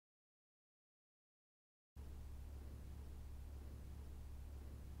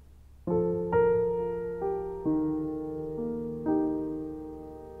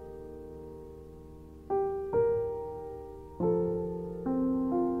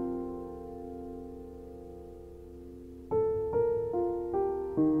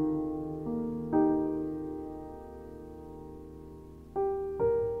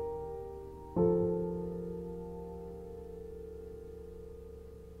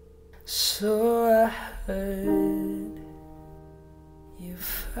So I heard you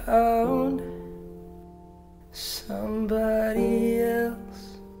found somebody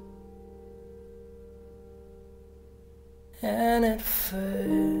else, and at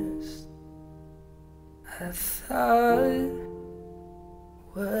first I thought it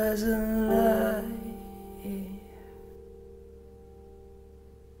was a lie.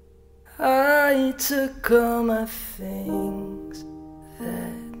 I took all my things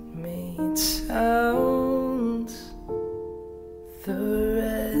that made sounds, the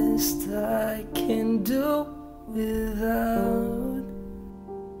rest I can do without.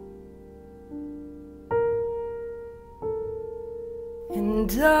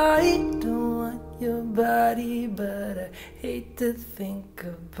 And I don't want your body, but I hate to think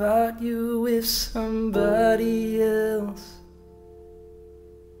about you with somebody else.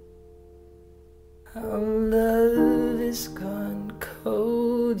 Our love is gone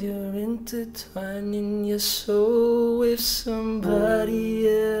cold, you're intertwining your soul with somebody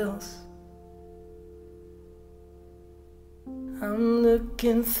else. I'm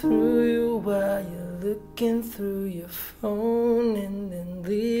looking through you while you're looking through your phone, and then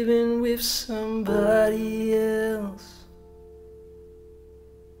leaving with somebody else.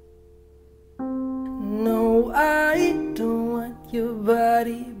 No, I don't want your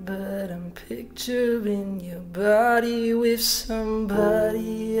body, but I'm picturing your body with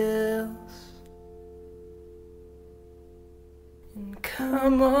somebody else. And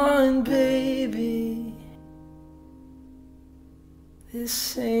come on, baby,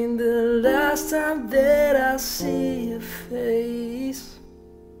 this ain't the last time that I'll see your face.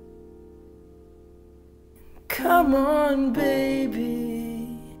 And come on,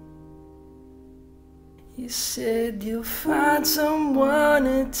 baby, you said you'll find someone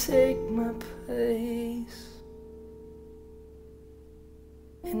to take my place.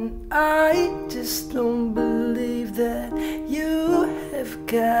 And I just don't believe that you have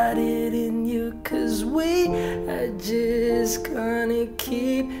got it in you, 'cause we are just gonna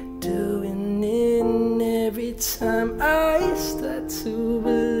keep doing it. And every time I start to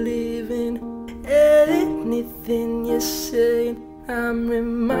believe in anything you're saying, I'm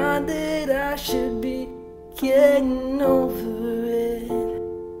reminded I should be getting over it.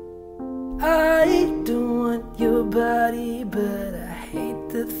 I don't want your body, but I hate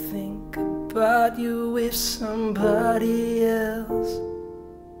to think about you with somebody else.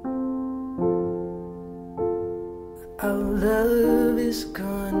 Our love is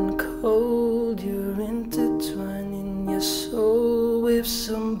gone cold, you're intertwining your soul with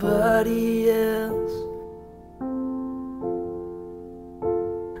somebody else.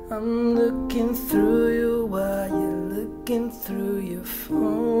 I'm looking through you while you're looking through your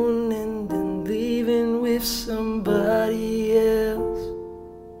phone, and then leaving with somebody else.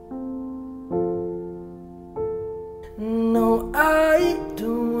 No, I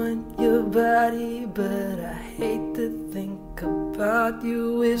don't want your body, but I hate to think about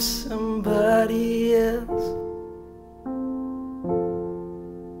you with somebody else.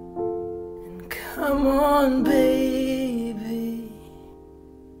 And come on, baby,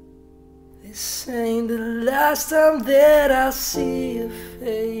 this ain't the last time that I'll see your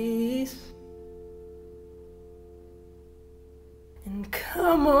face. And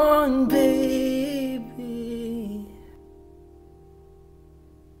come on, baby,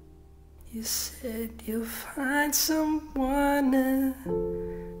 you said you'll find someone to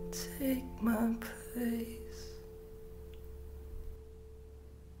take my place.